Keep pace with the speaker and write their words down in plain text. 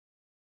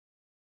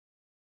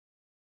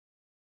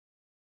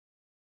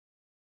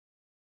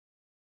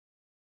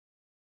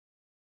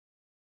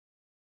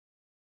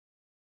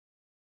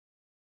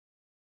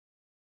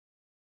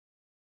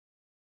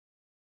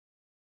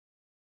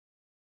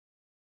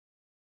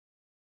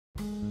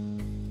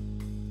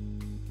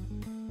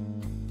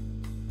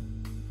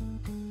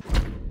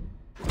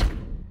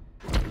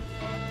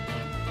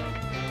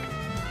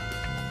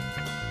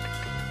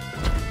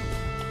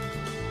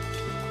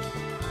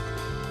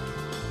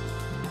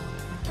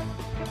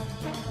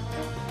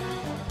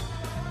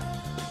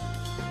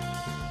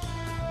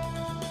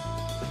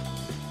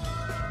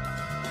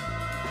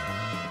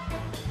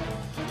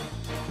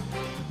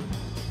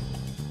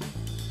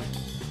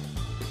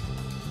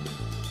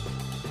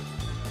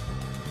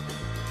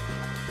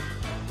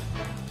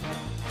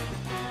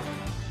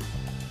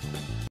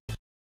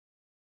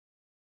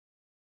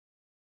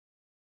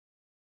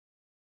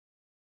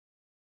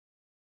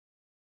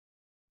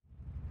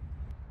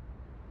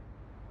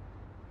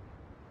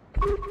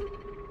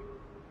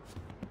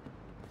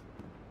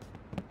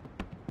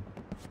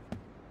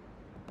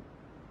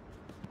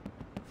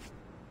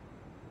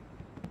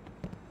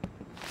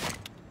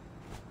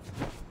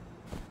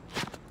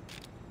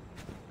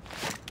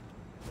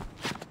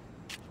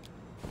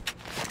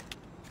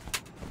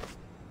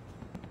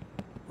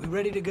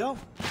ready to go.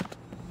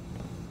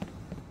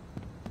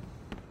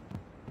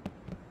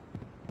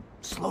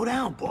 Slow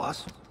down,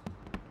 boss.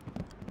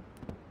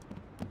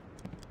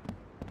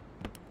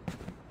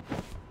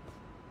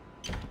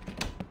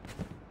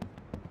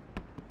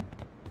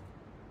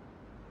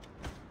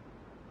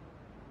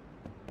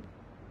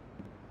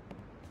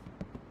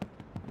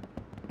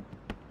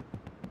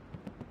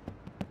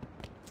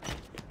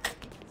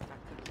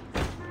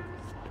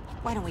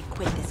 Why don't we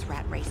quit this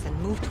rat race and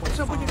move towards What's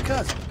up with your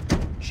cousin?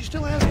 She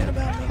still asking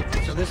about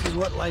me? So this is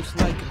what life's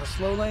like in the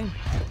slow lane?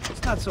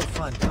 It's not so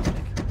fun,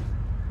 Dominic.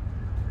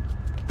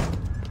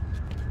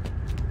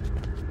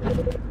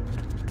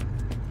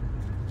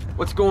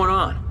 What's going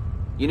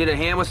on? You need a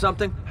hand with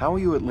something? How are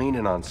you at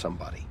leaning on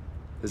somebody?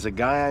 There's a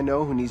guy I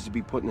know who needs to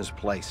be put in his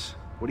place.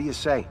 What do you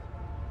say?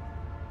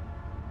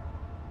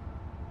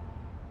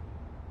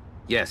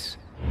 Yes.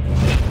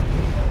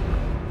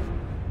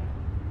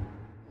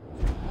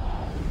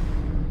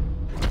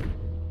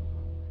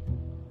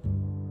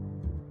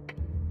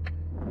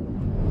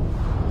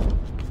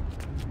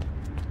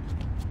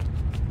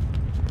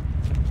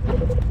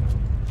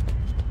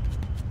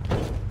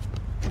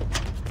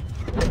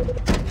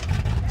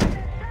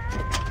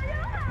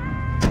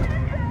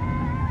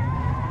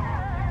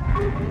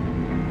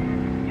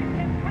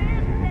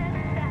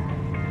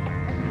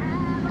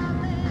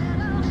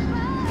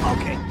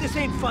 Okay, this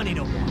ain't funny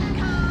no more.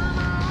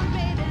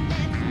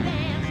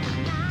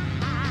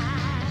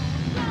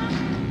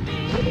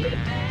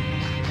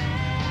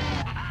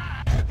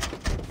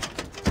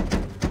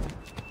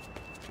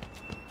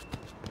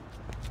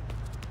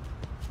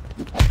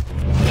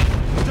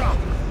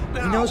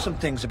 We know some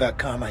things about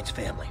Carmine's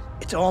family.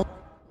 It's all...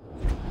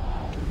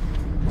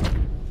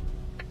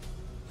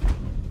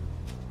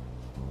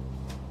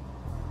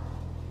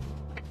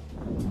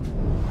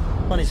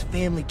 on his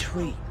family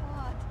tree.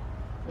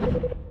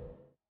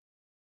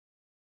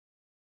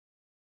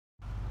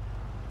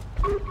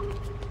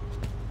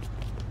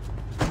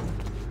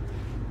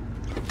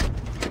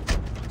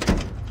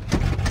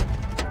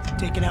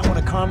 Taking out one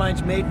of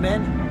Carmine's made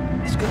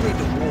men? This could lead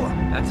to war.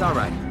 That's all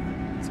right.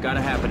 It's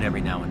gotta happen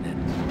every now and then.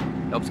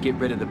 Helps get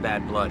rid of the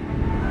bad blood.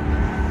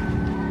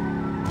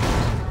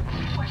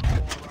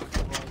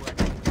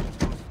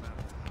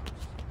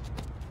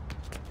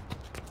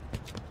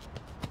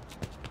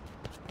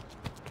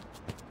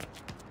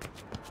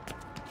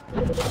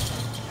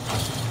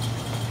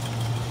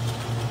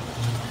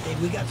 Hey,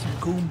 we got some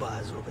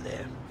Goombas over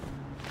there.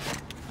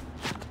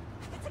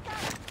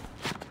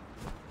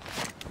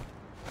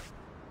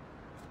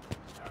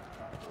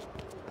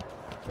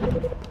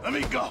 Let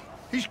me go.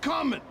 He's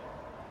coming.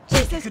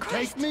 Jesus You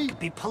Christ! take me?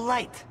 Be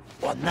polite,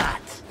 or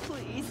not.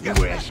 Please. You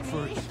asked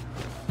first.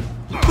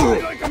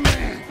 Be like a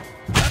man.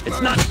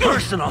 It's not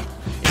personal.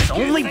 It's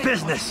only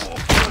business.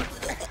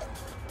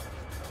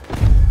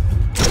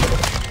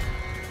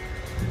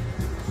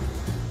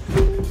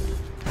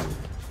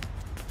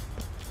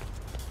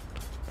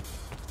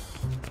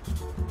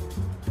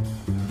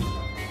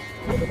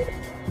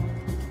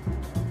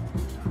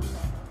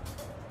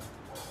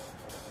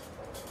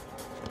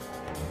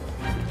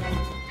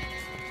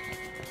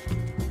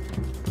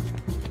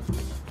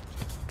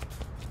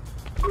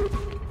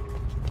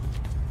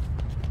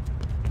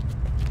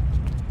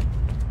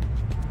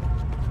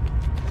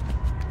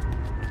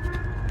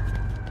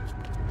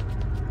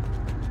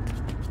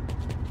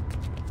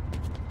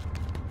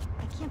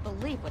 I can't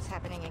believe what's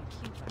happening in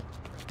Cuba.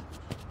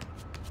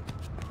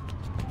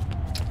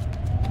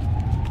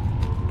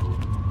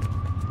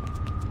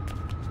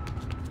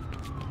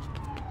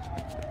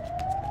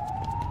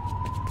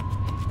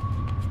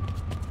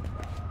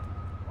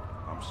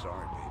 I'm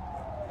sorry, babe,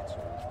 but it's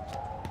over.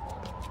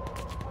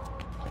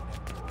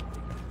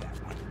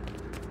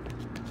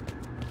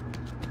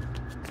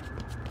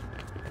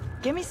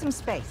 Give me some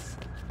space.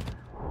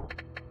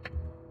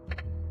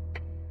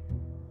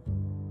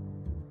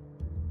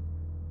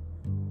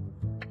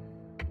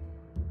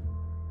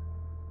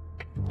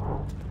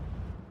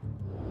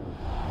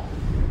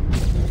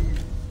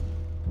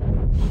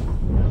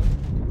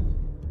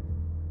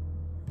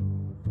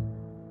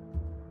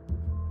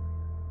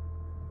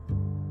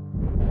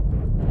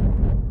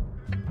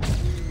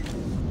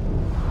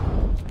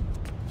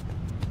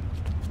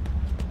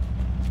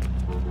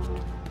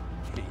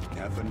 Ain't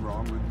nothing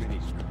wrong with mini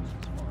skirts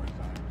as far as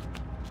I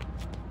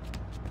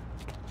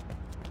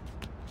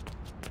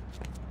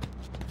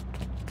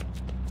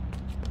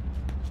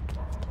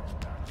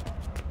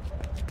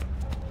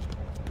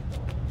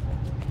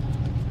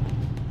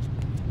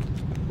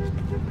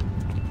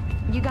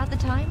know. You got the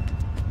time?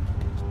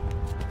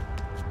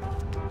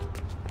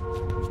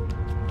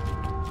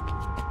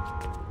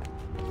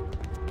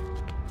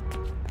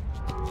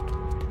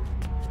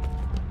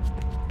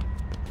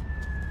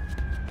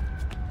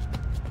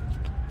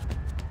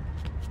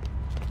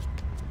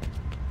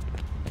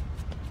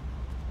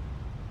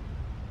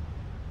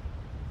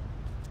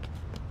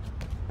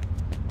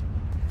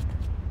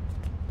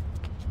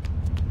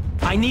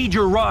 I need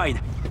your ride.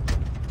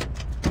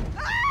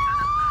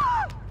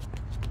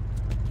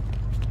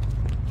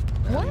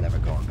 I'm never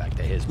going back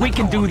to his. We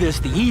can do this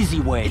the easy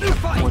way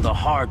or the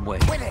hard way.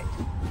 Wait it.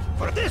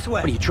 Put it this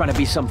way. What, are you trying to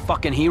be some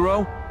fucking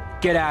hero?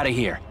 Get out of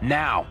here,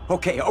 now.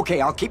 Okay,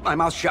 I'll keep my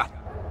mouth shut.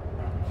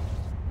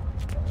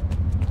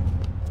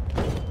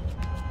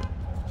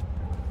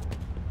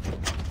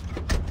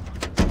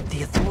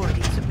 The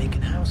authorities are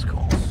making house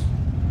calls.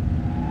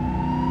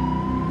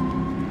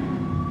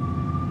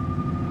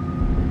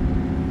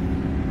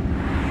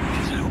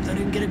 Jeez, I hope they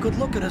didn't get a good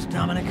look at us,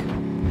 Dominic.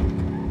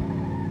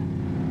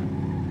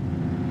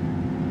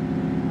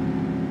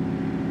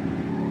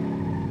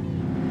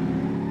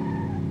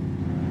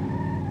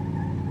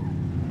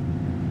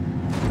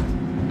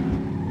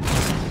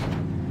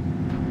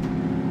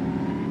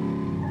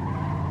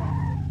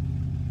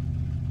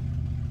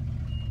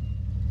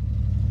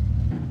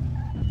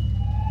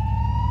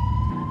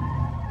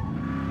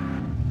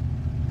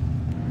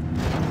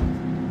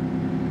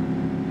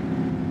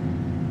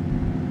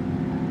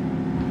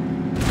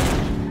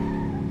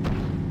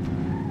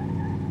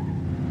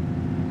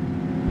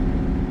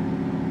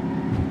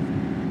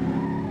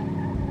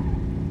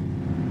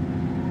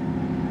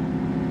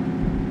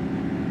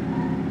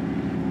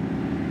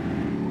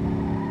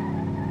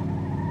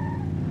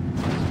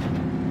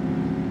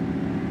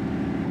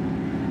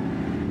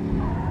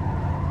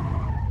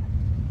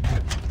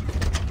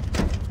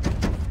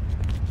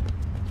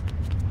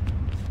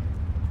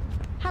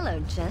 Hello,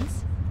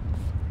 gents.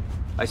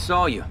 I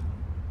saw you.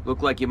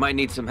 Look like you might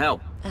need some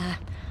help.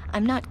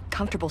 I'm not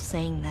comfortable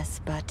saying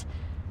this, but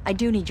I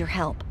do need your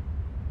help.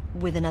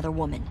 With another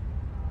woman.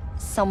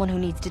 Someone who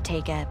needs to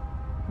take a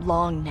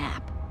long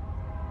nap.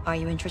 Are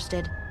you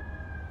interested?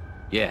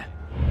 Yeah.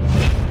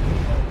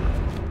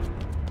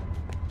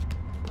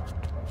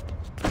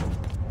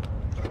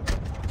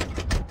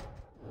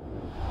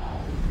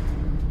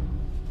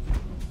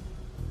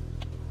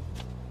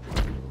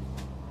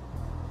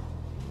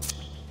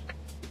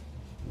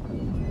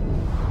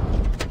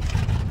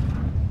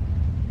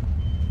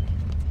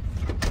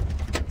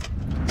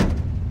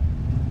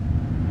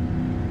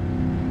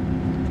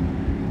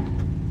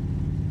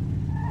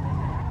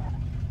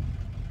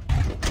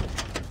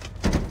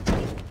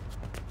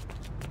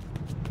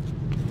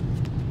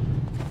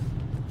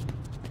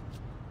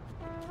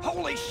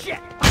 Holy shit!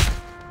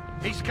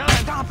 He's coming.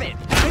 Stop it!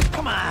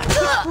 Come on.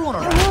 Quit screwing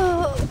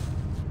around.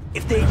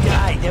 If they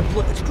die, their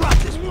blood. Let's drop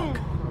this book.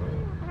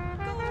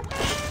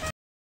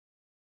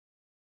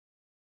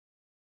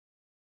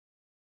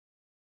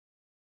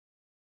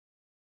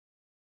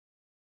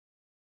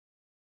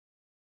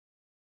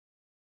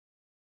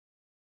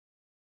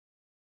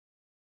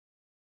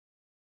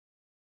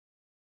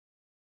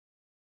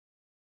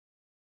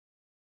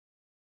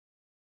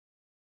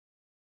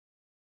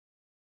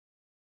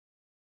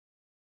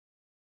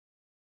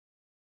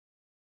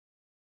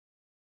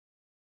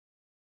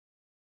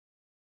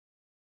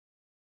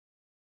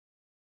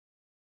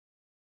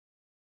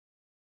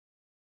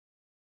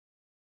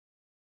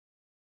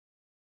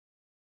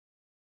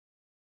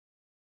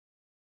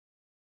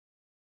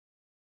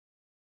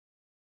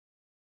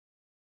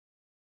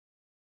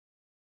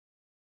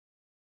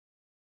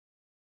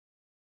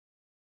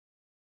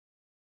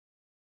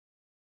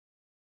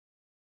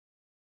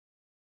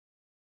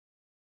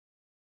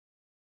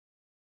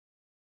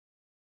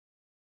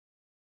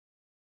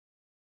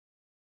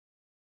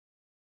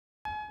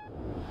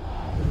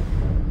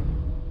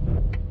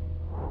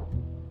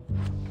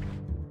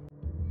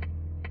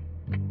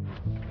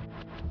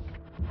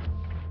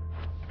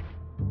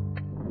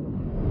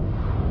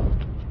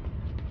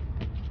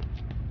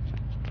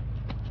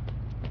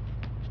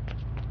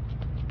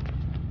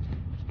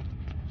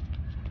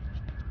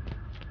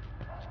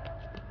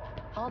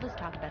 All this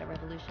talk about a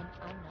revolution,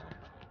 I'm not.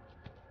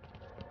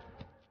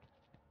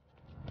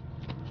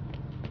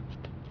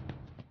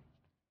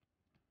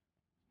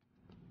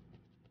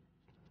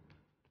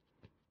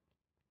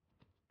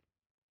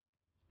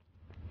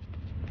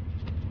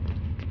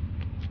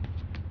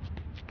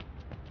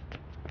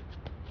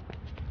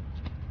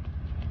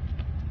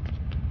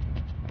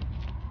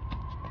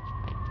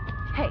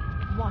 Hey,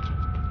 watch it.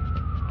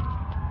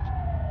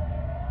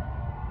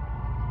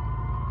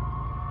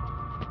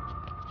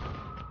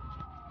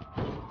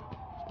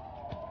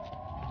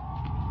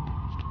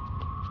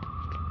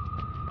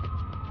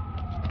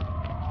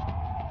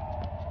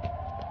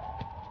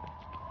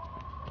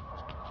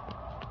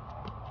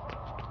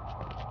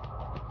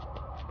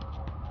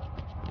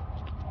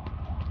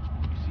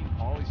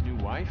 New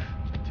wife?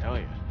 I tell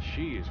you,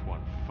 she is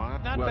one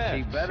fine. Well,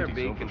 she better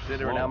be,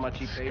 considering how much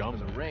he paid for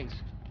the rings.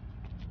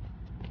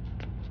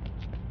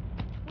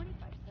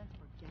 25 cents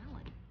per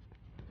gallon.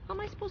 How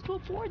am I supposed to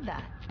afford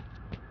that?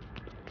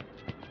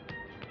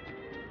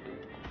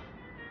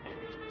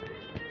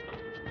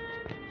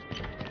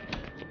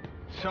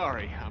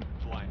 Sorry, I'm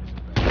blind.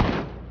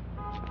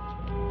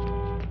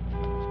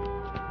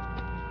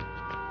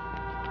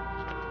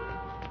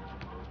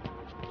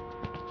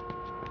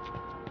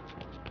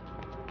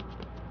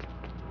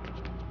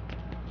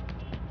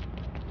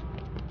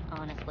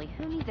 Honestly,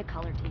 who needs a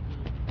color TV?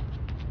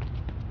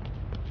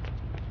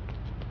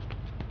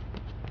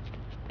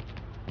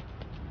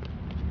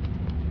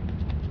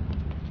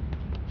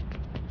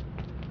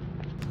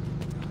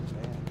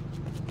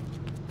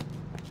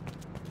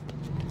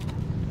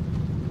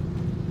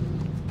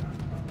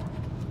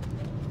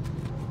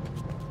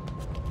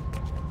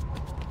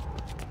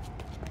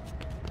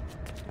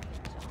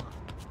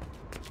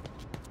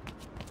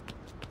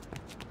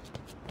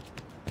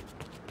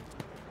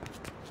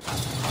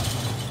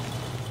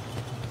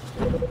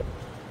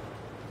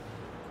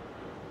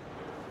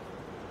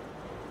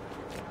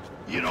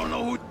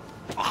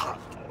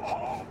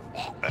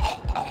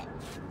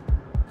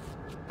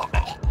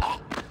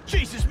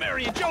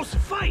 of you,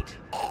 Joseph! Fight!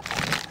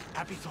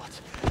 Happy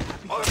thoughts.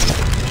 Happy thoughts.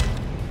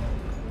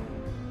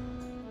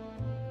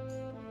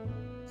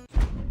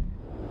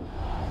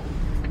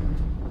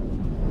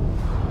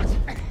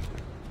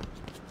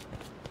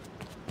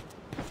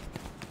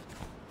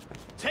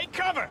 Take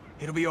cover!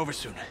 It'll be over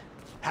soon.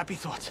 Happy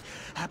thoughts.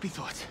 Happy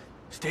thoughts.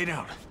 Stay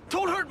down.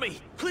 Don't hurt me!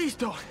 Please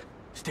don't.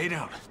 Stay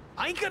down.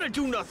 I ain't gonna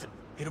do nothing.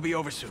 It'll be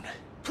over soon.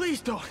 Please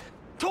don't.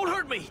 Don't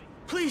hurt me!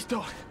 Please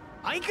don't.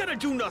 I ain't gonna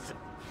do nothing.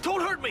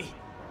 Don't hurt me!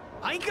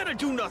 I ain't gonna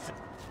do nothing.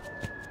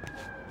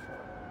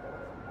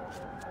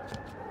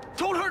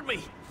 Don't hurt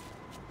me!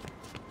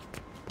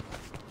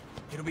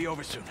 It'll be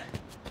over soon.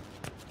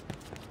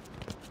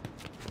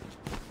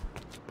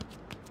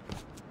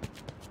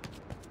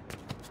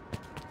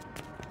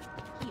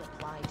 He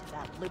applied to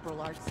that liberal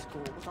arts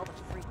school with all the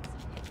freaks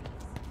and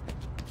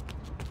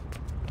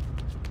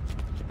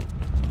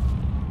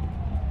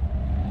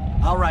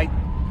hippies. All right.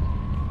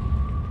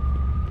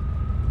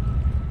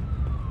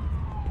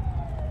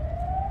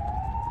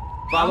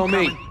 Follow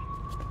me.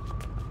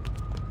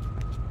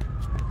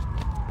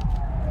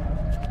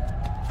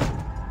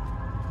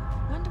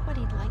 Wonder what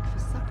he'd like for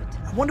supper I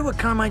tonight. wonder what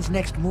Carmine's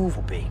next move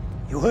will be.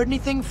 You heard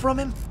anything from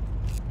him?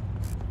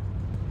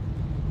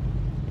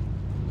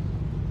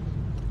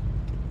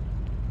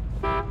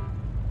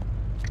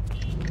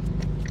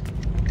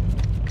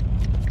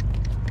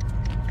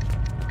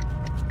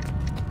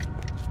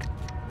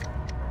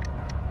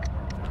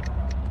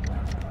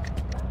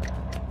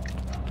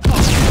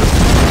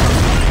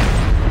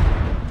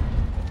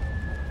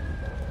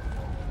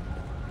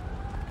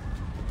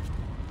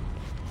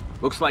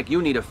 Looks like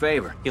you need a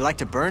favor. You like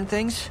to burn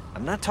things?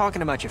 I'm not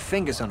talking about your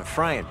fingers on a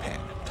frying pan.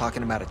 I'm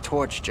talking about a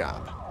torch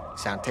job.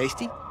 Sound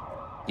tasty?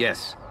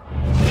 Yes.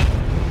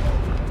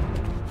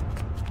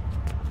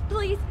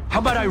 Please. How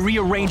about I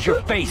rearrange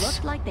your face?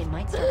 Looks like they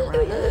might start a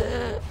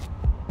riot.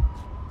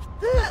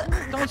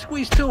 Don't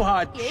squeeze too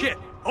hard. Shit!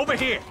 Over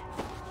here!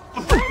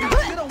 You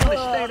don't want to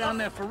stay down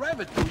there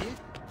forever, do you?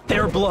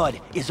 Their blood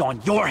is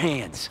on your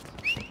hands.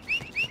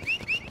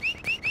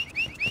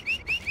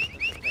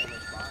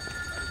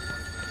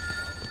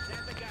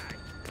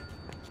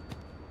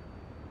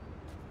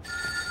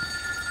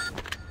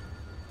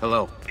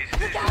 Hello. Is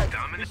this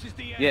Dominic?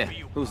 Yeah,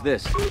 who's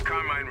this?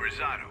 Carmine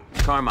Rosado.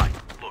 Carmine.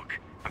 Look,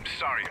 I'm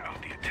sorry about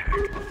the attack.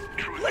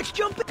 Truly, Let's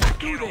jump in! I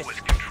can't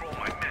always control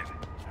my men.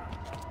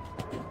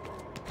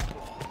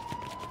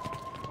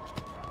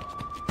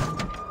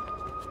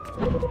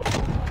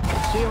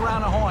 See you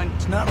around the horn.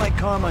 It's not like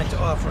Carmine to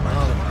offer an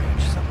olive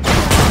branch.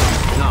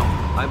 No,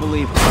 I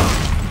believe him.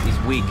 He's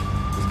weak.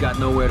 He's got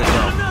nowhere to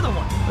go. Another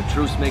one! But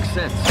truce makes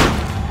sense.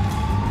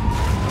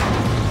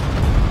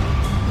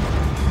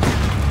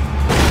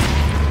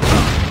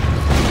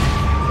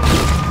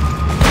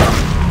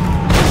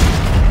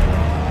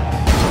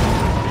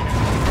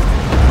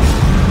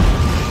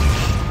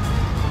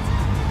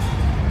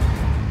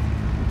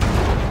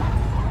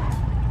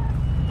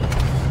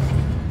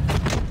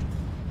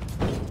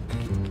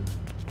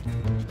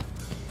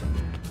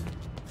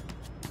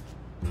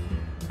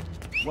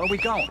 Where we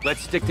going?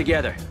 Let's stick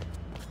together.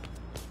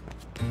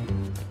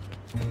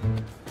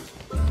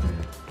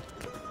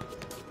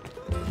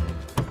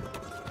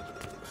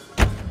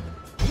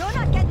 You're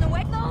not getting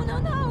away. No, no,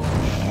 no.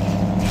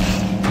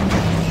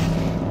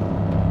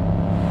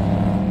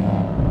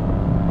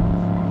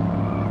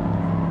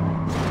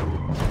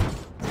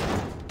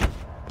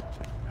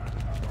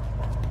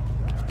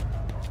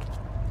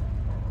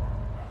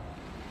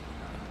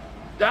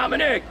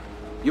 Dominic!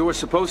 You were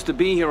supposed to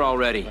be here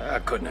already. I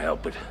couldn't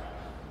help it.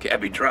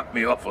 Cabby dropped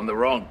me off on the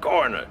wrong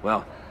corner.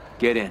 Well,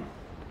 get in.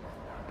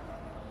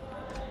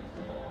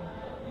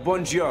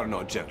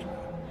 Buongiorno, gentlemen.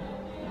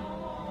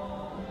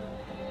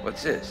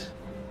 What's this?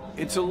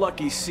 It's a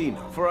lucky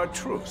Cena for our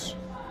truce.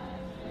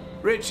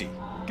 Richie,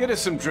 get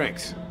us some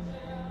drinks.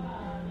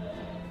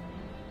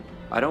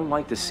 I don't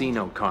like the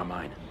C-note,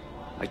 Carmine.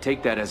 I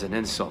take that as an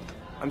insult.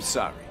 I'm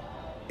sorry.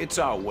 It's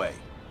our way.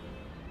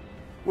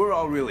 We're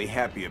all really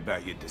happy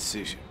about your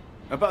decision.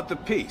 About the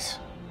peace.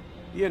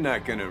 You're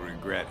not gonna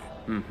regret it.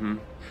 Mm-hmm.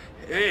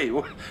 Hey,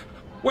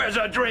 where's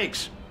our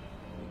drinks?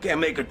 Can't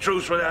make a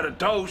truce without a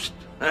toast,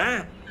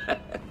 huh?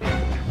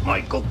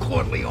 Michael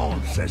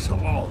Corleone says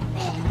hello.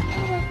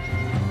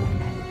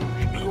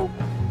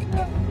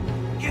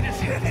 Get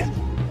his head in.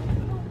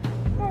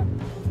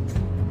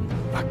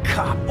 A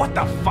cop, what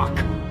the fuck?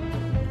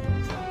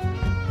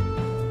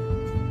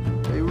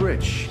 Hey,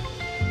 Rich.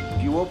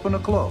 You open or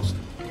closed?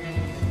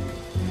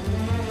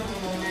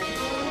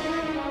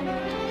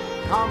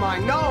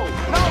 Carmine, no!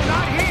 No,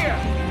 not here!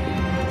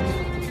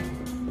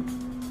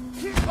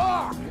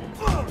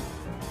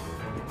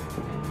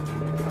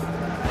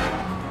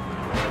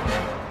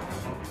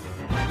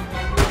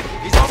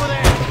 He's over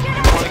there!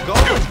 Wanna go?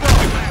 Let's go!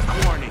 Last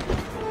warning.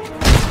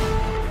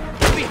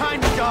 Get behind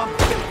me, dog.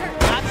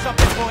 Got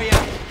something for you.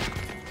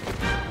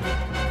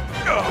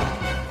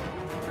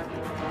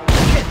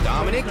 Shit,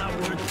 Dominic. Not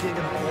worth digging a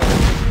hole.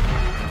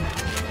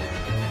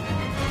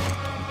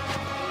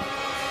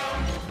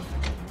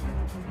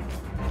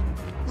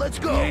 Let's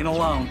go. You ain't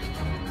alone.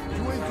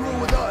 coming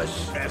through with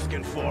us.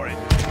 Asking for it.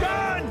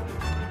 Gun!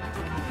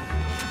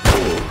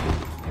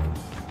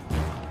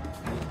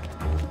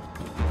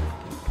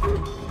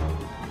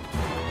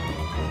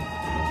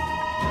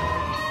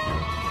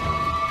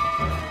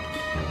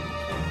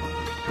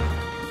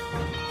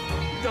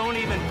 Don't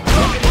even look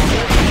at me.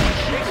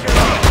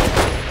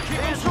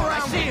 Keep him surrounded.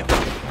 I see him.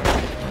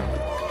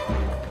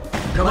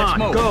 Come Let's on,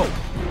 move. go.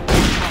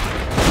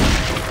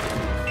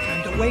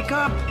 Time to wake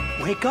up.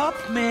 Wake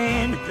up,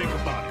 man. Think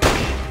about it.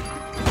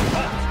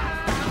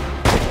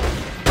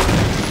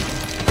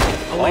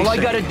 All I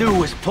gotta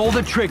do is pull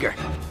the trigger.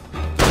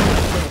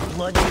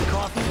 Blood in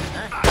coffee?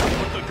 Huh?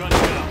 Put the gun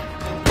down.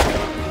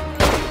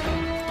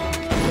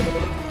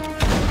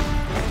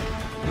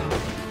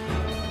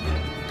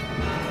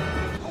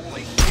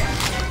 Holy shit.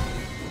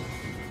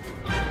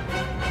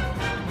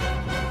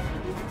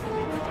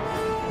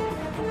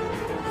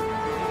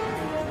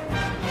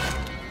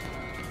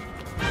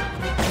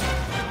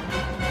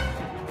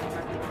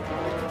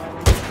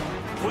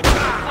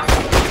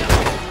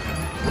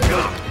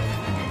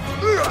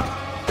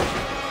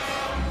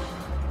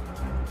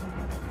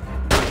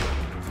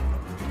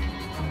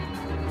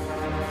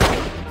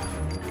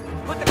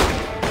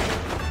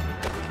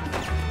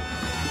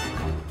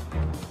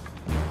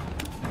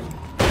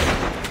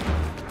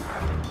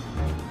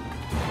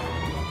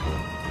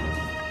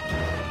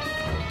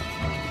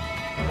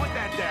 Put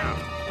that down.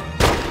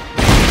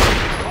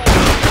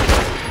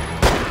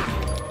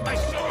 I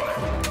saw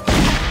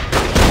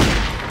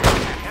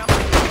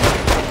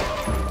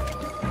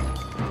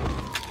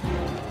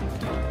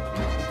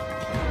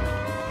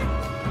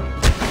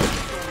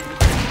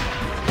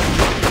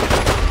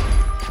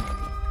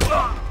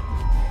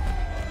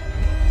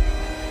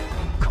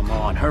Come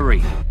on,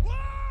 hurry.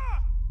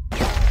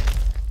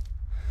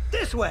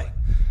 This way.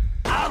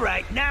 All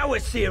right, now we're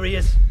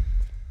serious.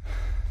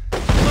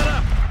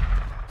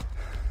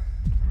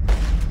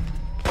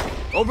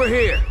 Over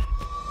here.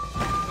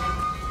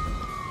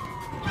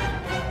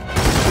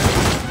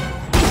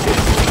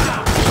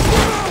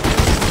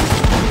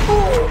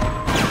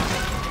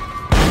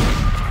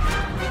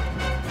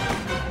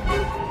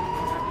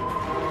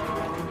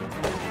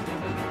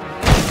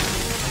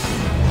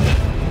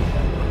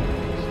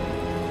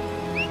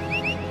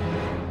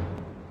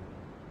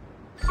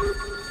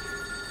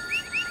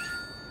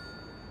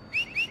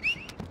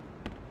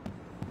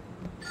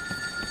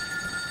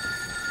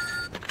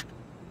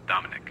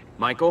 Dominic,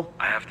 Michael?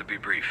 I have to be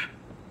brief.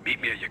 Meet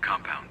me at your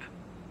compound.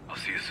 I'll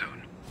see you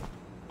soon.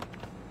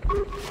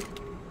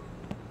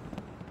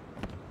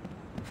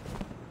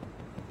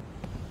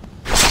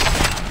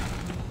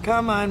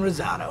 Carmine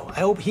Rosado. I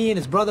hope he and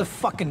his brother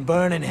fucking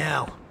burn in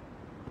hell.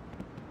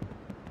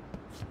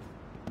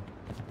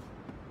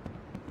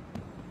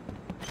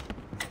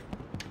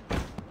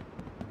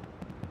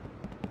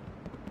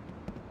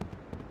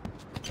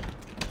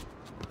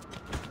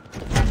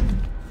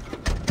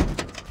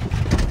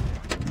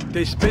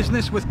 This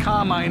business with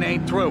Carmine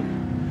ain't through.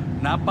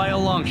 Not by a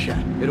long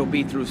shot. It'll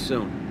be through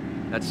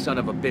soon. That son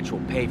of a bitch will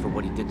pay for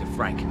what he did to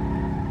Frank.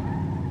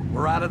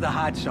 We're out of the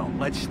hot zone.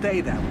 Let's stay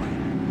that way.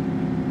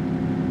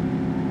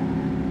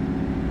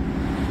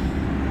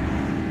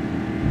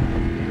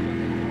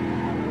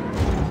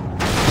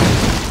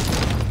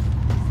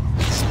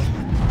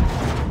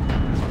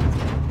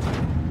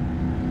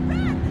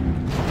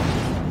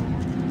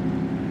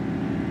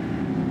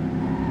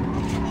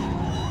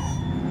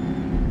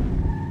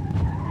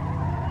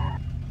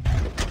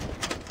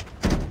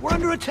 We're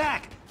under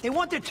attack. They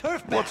want their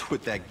turf back. What's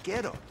with that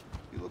getup?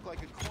 You look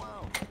like a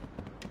clown.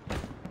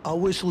 I'll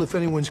whistle if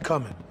anyone's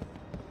coming.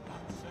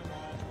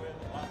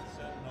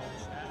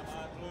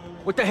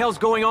 What the hell's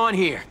going on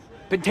here?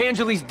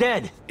 Pentangeli's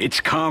dead. It's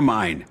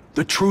Carmine.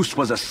 The truce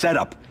was a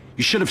setup.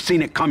 You should have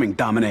seen it coming,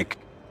 Dominic.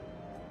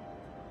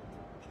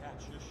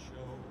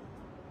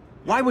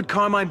 Why would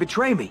Carmine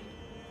betray me?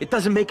 It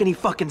doesn't make any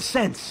fucking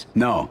sense.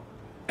 No,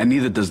 and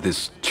neither does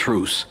this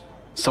truce.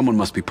 Someone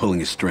must be pulling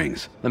his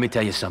strings. Let me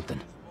tell you something.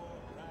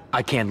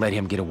 I can't let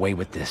him get away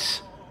with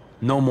this.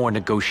 No more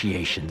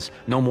negotiations,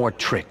 no more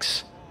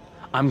tricks.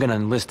 I'm gonna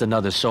enlist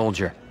another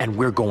soldier, and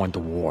we're going to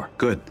war.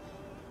 Good.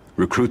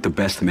 Recruit the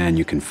best man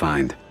you can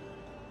find.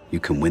 You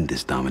can win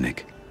this,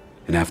 Dominic.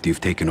 And after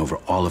you've taken over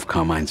all of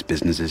Carmine's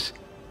businesses,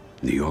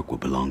 New York will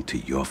belong to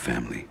your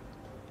family,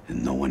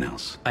 and no one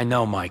else. I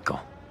know, Michael.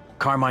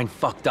 Carmine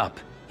fucked up.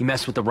 He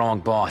messed with the wrong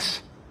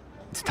boss.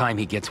 It's time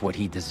he gets what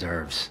he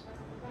deserves.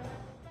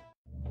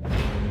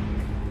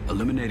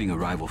 Eliminating a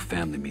rival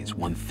family means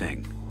one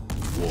thing: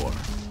 war.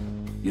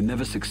 You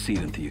never succeed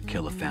until you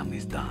kill a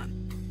family's Don,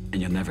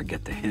 and you'll never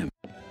get to him.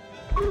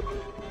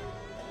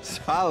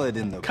 Solid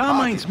in the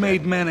Carmine's pocket.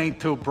 made men ain't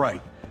too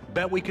bright.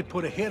 Bet we could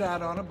put a hit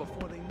out on him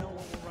before they know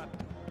what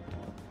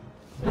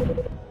we're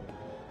up to.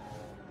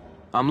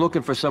 I'm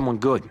looking for someone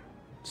good.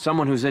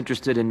 Someone who's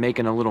interested in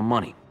making a little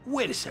money.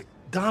 Wait a sec.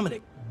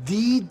 Dominic.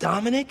 The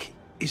Dominic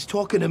is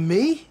talking to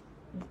me?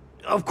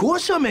 Of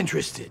course I'm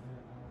interested.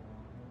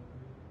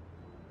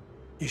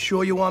 You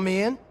sure you want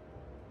me in?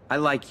 I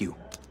like you.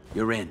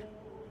 You're in.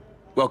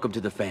 Welcome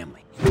to the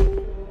family.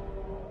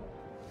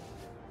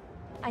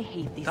 I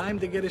hate these. Time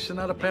to get us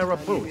another pair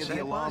of boots, The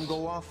eh, alarm boss?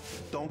 go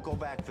off, don't go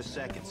back for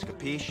seconds,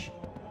 capiche?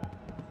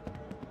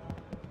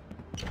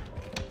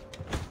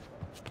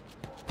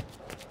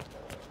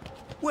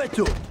 Where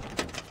to?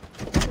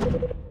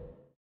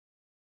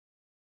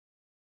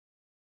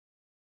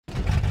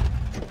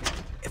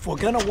 If we're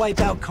gonna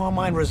wipe out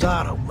Carmine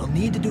Rosado, we'll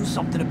need to do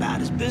something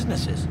about his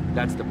businesses.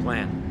 That's the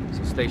plan.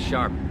 So stay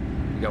sharp.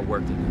 We got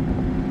work to do.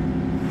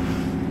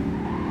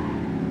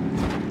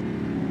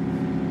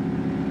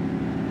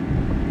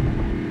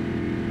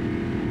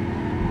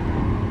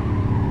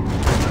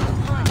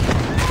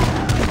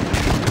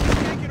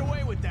 Can't get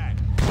away with that.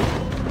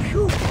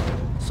 Phew!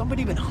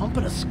 Somebody been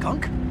humping a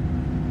skunk?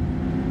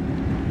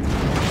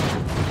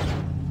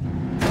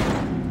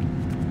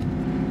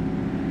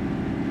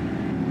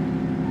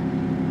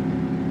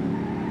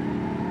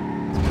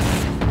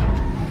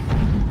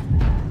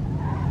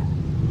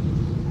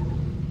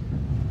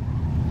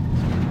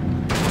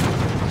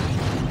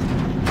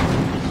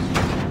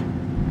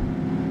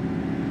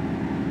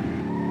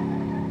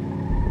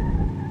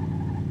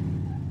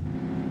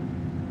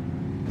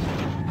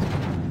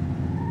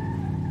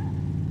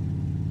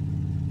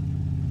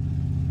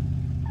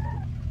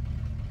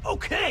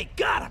 Okay,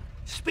 got him!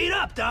 Speed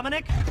up,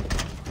 Dominic!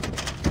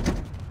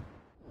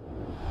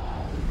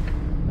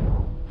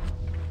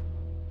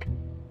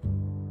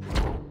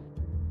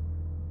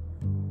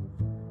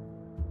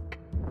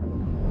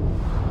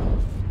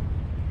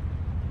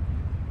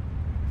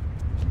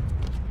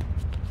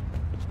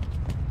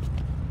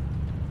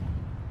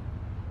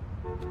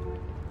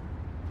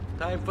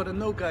 Time for the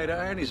new guy to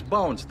earn his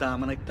bones,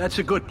 Dominic. That's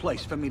a good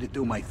place for me to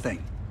do my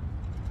thing.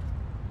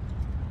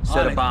 Set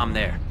On a it. bomb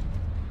there.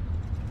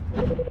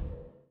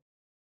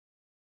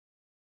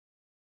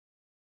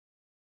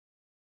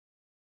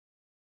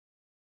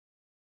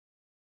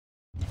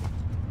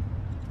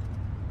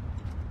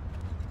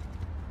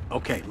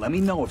 Okay, let me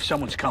know if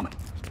someone's coming.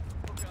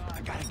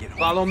 I gotta get home.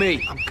 Follow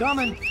me. I'm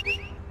coming.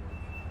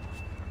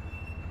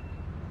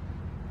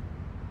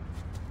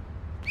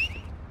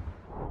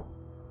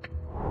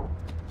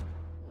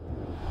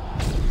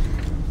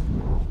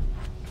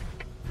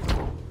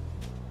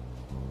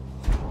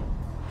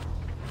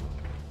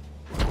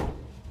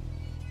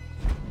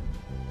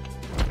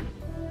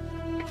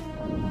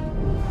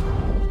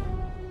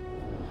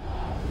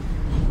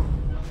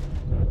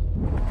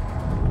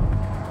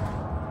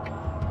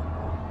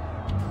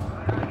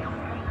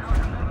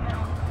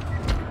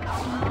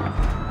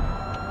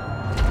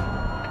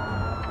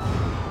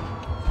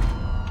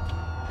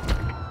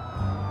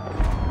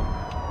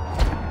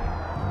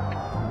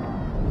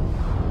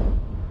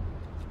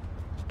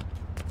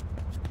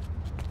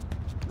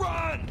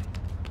 Run!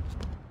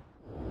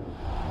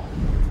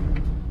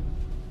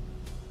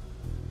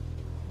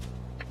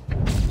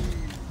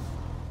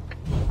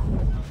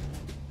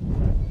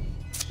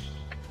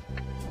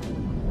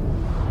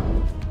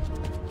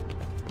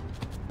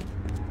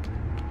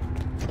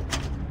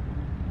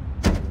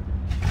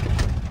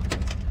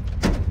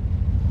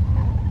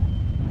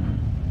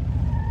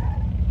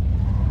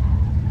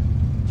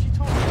 She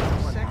told me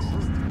I'm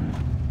sexist.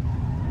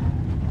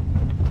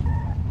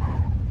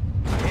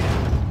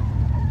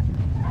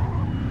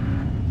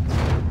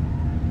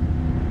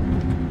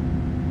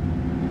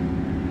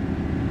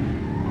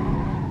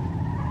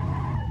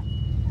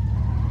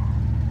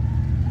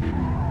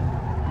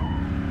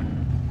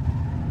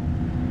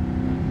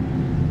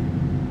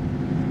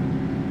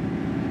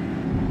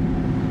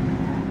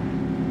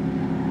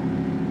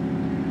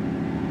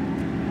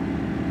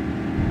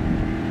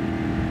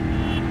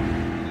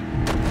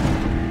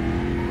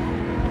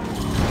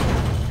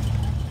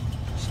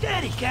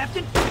 Steady,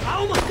 Captain! I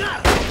almost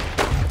got him!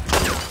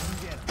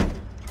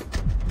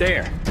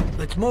 There.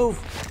 Let's move.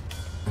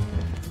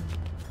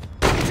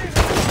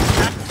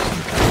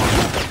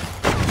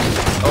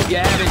 Hope you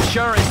have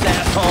insurance,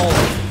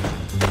 asshole.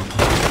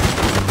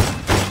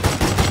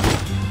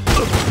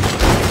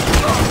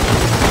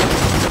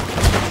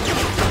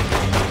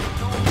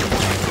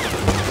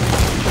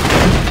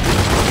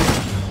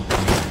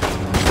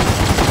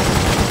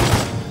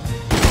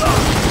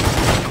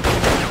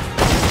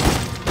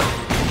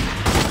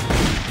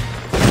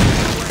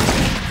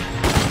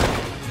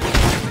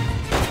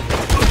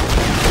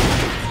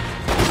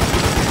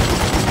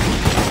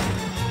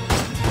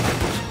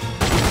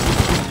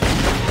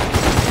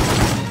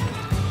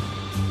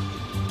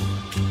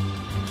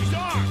 She's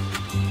armed!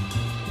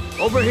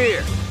 Over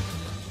here.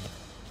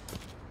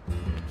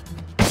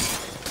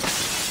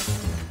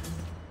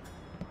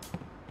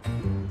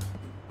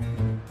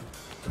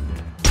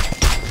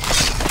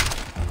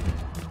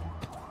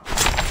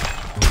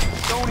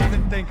 Don't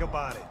even think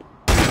about it.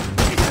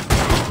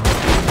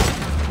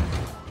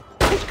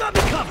 Who's got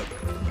me covered?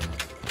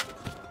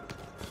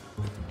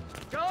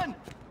 Gun!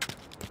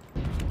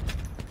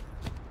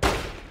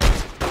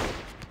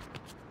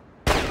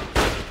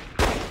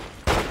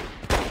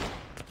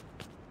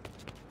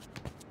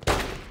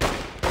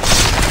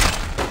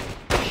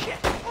 Shit!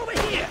 Over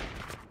here!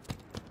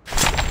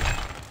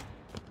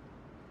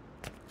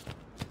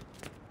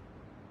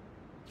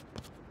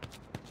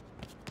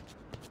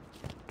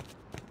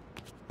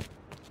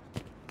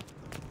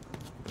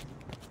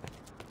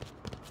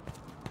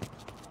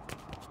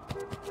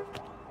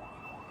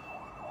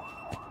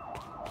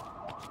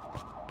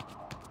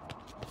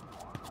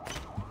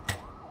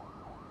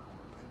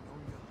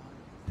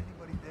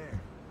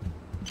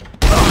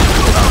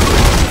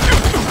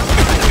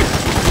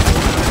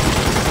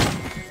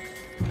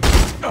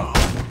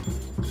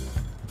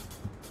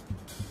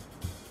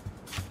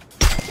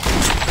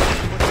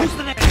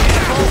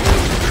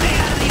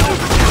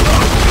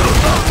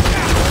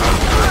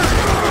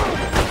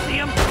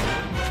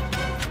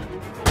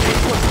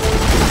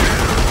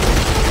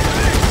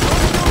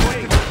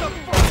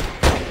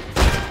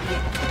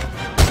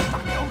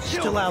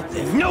 still out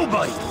there?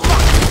 Nobody!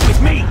 Fuck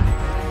with me!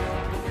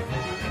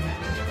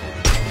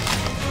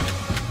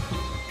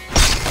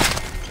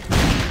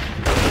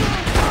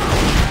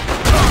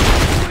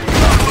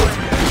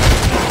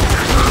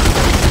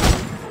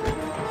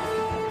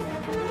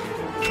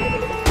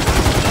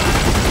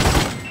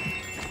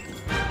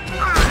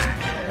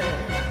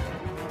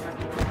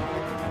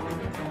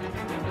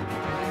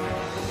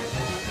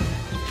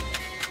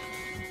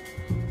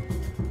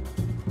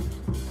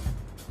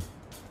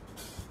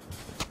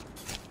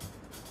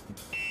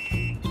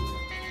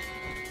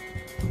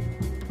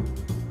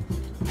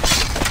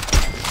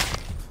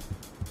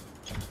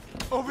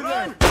 Over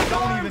there!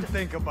 Don't even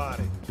think about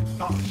it.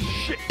 Oh,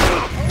 shit!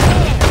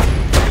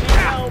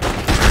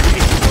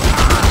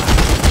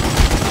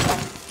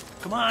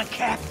 Come on,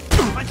 Cap.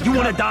 You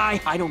wanna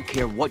die? I don't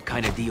care what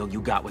kind of deal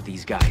you got with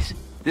these guys.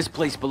 This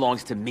place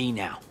belongs to me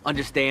now.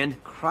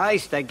 Understand?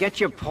 Christ, I get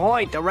your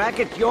point. The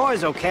racket's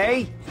yours,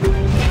 okay?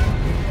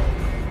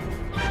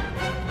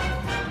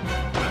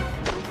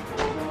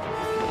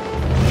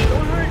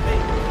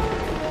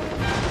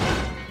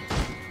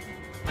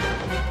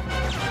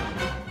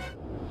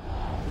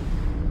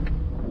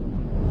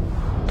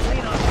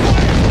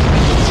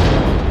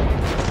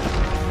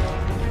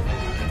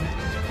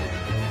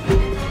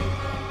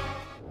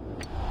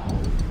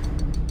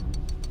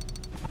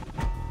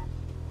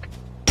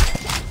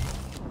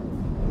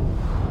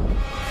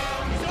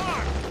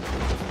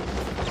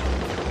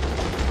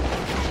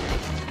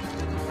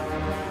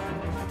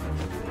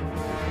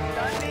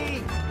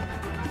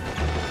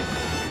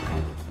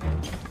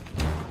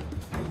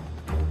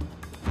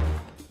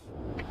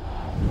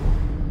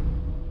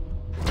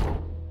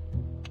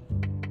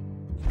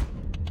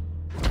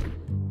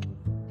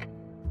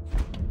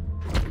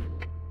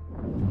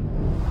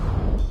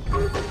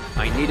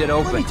 I need it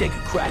open. Let me take a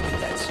crack at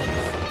that safe.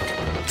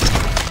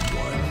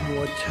 One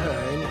more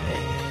turn,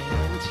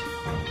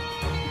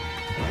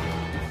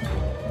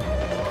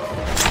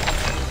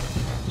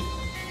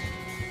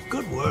 and...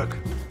 Good work.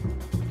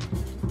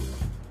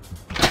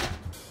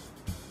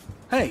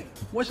 Hey,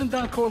 wasn't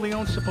Don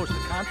Corleone supposed to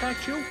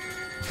contact you?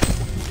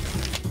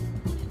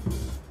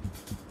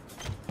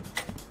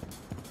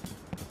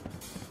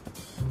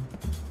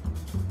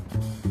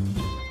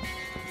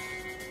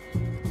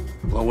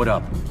 Blow it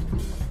up.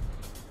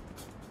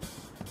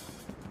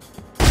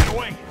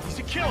 Away! He's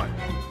a killer!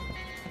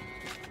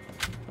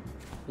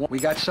 We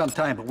got some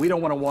time, but we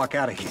don't want to walk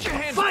out of here. Get your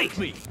hands Fight! off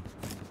me!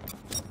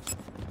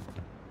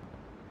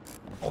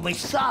 Only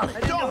solid.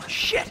 Don't.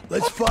 Shit!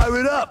 Let's fire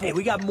it up. Hey,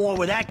 we got more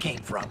where that came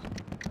from.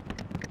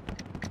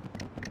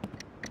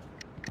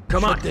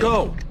 Come on,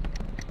 go!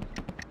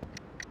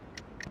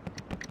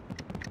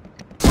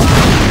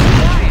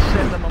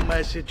 Send them a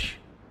message.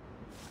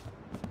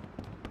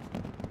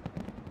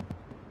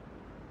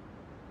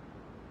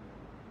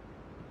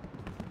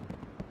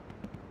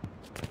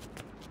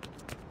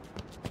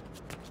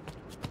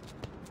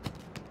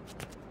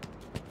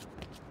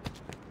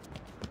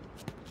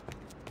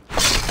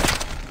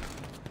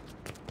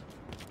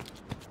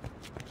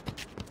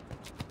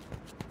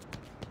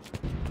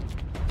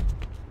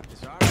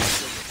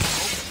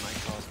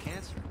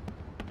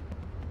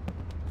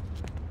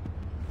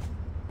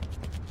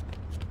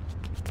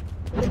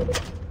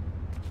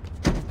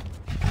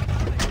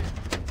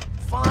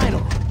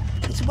 Finally.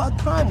 It's about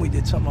time we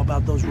did something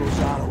about those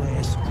Rosado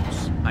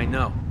assholes. I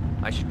know.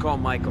 I should call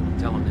Michael and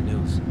tell him the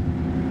news.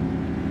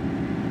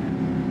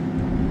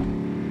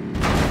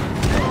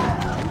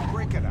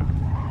 Break it up.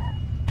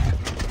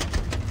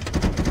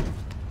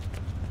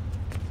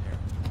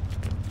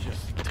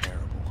 Just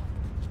terrible.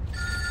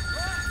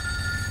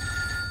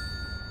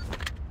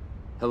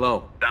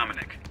 Hello.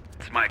 Dominic,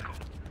 it's Michael.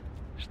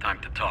 It's time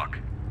to talk.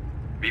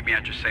 Meet me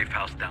at your safe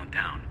house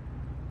downtown.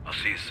 I'll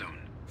see you soon.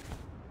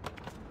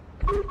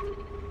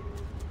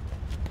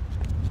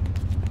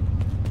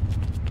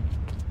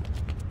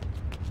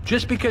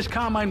 Just because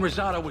Carmine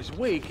Rosado is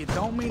weak, it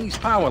don't mean he's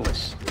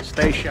powerless.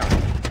 Stay sharp.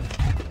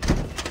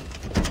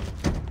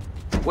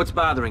 What's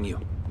bothering you?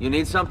 You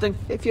need something?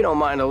 If you don't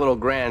mind a little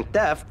grand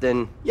theft,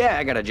 then yeah,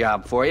 I got a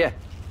job for you.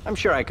 I'm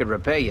sure I could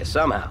repay you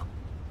somehow.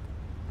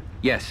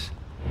 Yes.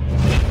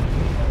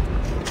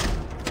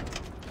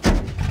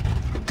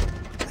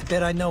 I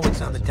bet I know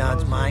what's on the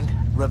Don's mind.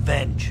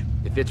 Revenge.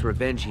 If it's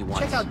revenge he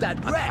wants, Check out that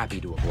I'm wreck.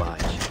 happy to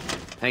oblige.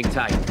 Hang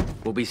tight.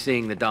 We'll be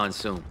seeing the Don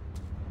soon.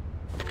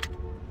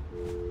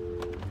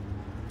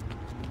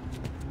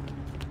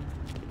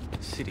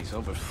 City's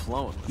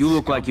overflowing. You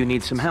look like you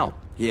need some help.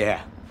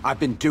 Yeah, I've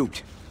been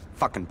duped.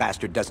 Fucking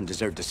bastard doesn't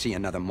deserve to see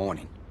another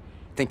morning.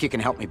 Think you can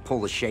help me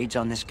pull the shades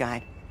on this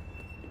guy?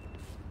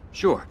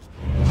 Sure.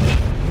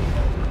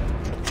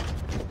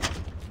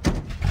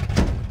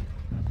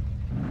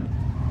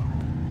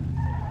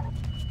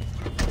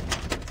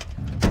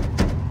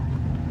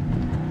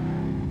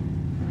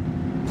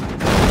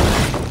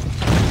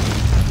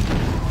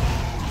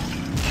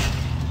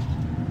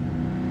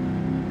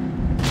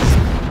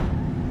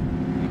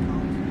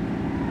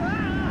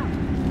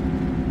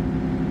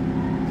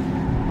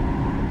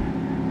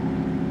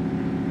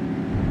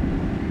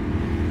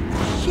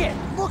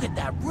 Look at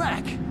that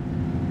wreck!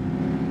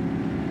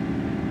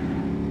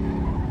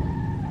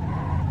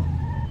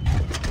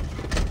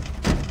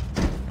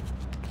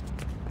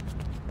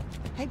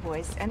 Hey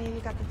boys, any of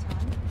you got the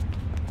time?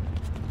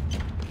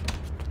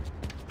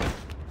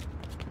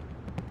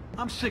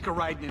 I'm sick of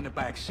riding in the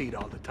back seat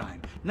all the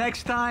time.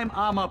 Next time,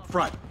 I'm up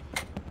front.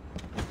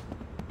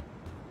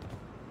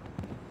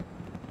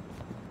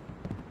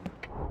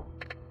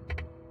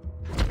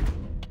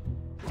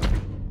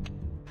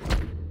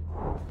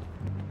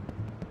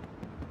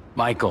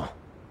 Michael,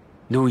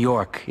 New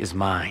York is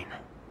mine.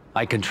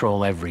 I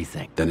control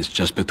everything. Then it's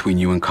just between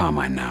you and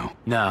Carmine now.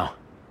 No,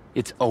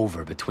 it's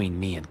over between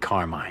me and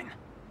Carmine.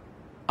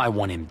 I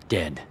want him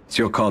dead. It's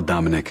your call,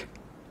 Dominic.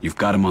 You've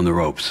got him on the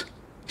ropes.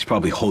 He's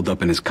probably holed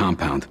up in his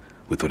compound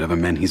with whatever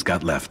men he's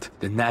got left.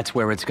 Then that's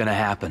where it's gonna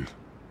happen.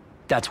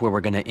 That's where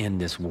we're gonna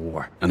end this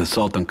war. An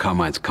assault on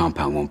Carmine's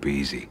compound won't be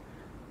easy,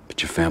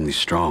 but your family's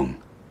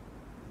strong.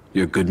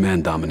 You're a good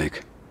man,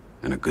 Dominic,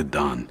 and a good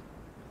Don.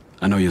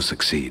 I know you'll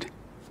succeed.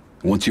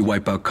 Once you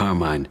wipe out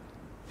Carmine,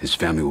 his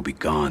family will be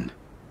gone.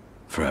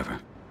 Forever.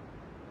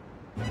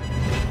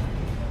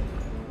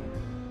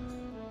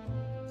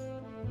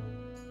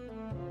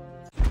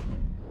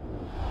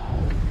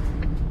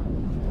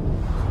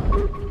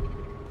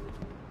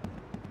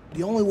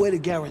 The only way to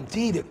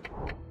guarantee that